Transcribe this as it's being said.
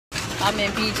I'm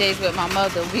in BJ's with my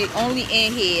mother. We only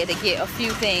in here to get a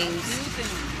few things.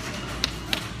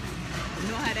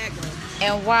 You know how that goes.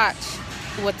 And watch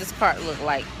what this cart look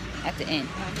like at the end.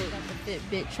 I got the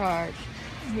Fitbit charge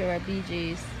here at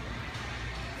BJ's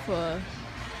for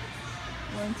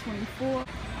 $124.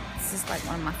 This is like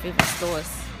one of my favorite stores.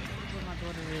 Where my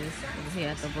daughter is here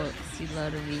at the books. She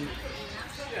loves to read.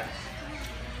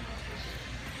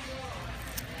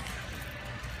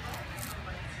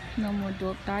 No more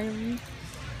dork diary.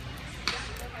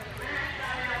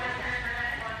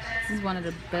 This is one of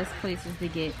the best places to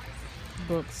get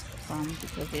books from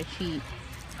because they're cheap.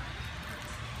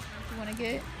 You want to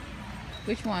get?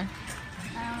 Which one?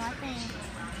 I think.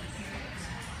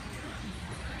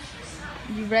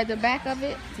 You read the back of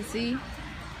it to see?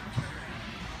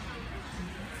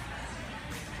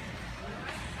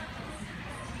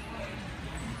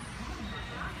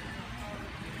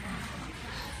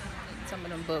 Some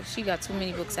of them books. She got too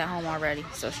many books at home already,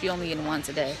 so she only getting one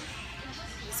today.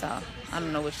 So I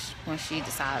don't know which one she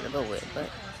decided to go with, but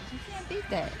you can't beat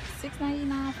that.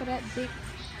 $6.99 for that big.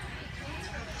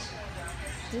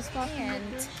 And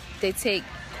they take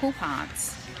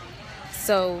coupons,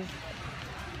 so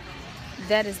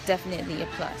that is definitely a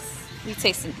plus. We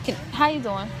taste some. How you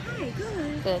doing? Hey,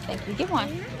 good. Good, thank you. Get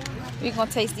one. We're gonna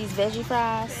taste these veggie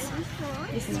fries.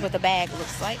 This is what the bag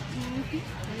looks like.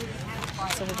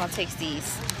 So we're gonna taste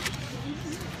these.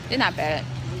 They're not bad,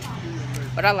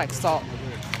 but I like salt.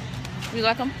 You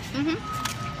like them?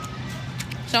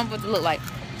 Show them what they look like.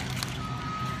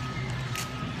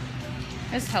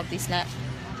 It's a healthy snack.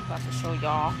 I'm about to show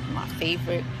y'all my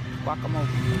favorite guacamole.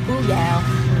 Booyah,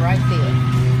 right there.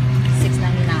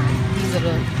 $6.99. These are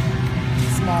the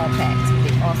small packs.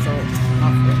 They also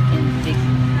offer in big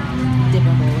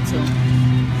dipping bowl too.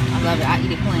 I love it. I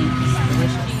eat it plain. It's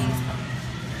delicious.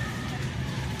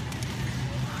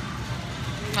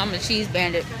 I'm a cheese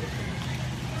bandit.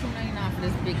 $2.99 for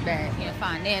this big bag. Can't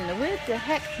find it. And where the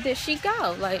heck did she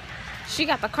go? Like, she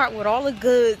got the cart with all the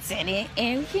goods in it,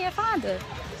 and we can't find her.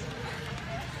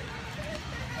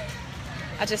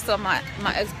 I just saw my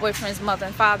ex-boyfriend's mother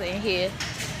and father in here.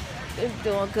 They're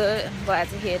doing good. I'm glad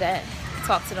to hear that.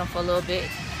 Talk to them for a little bit.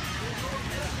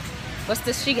 What's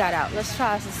this she got out? Let's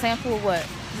try. It's a sample of what?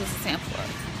 This is a sample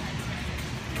of.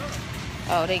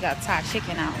 Oh, they got Thai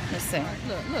chicken out. Let's see.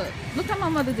 Look how my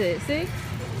mother did. See?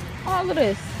 All of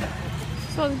this.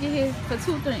 Supposed to get here for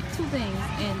two things.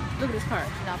 And look at this cart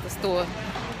out the store.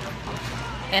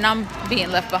 And I'm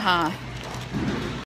being left behind.